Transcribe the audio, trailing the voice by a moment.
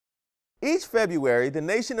Each February, the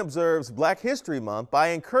nation observes Black History Month by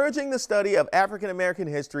encouraging the study of African American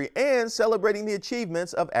history and celebrating the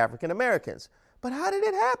achievements of African Americans. But how did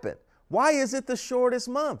it happen? Why is it the shortest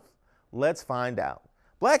month? Let's find out.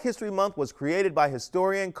 Black History Month was created by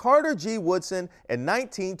historian Carter G. Woodson in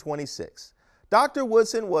 1926. Dr.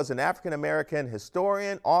 Woodson was an African American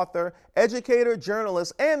historian, author, educator,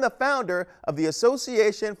 journalist, and the founder of the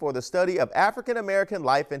Association for the Study of African American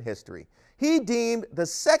Life and History. He deemed the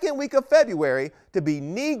second week of February to be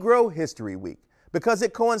Negro History Week because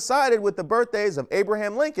it coincided with the birthdays of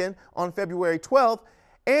Abraham Lincoln on February 12th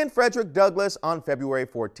and Frederick Douglass on February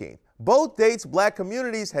 14th. Both dates Black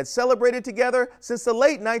communities had celebrated together since the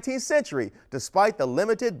late 19th century, despite the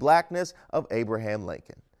limited Blackness of Abraham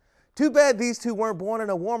Lincoln. Too bad these two weren't born in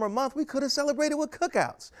a warmer month. We could have celebrated with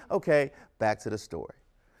cookouts. Okay, back to the story.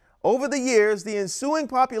 Over the years, the ensuing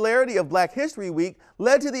popularity of Black History Week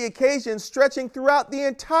led to the occasion stretching throughout the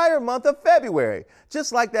entire month of February,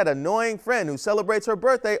 just like that annoying friend who celebrates her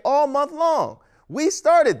birthday all month long. We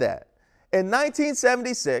started that. In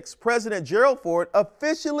 1976, President Gerald Ford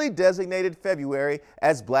officially designated February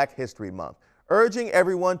as Black History Month, urging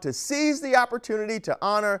everyone to seize the opportunity to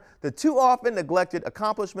honor the too often neglected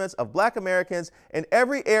accomplishments of Black Americans in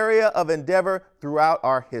every area of endeavor throughout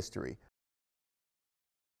our history.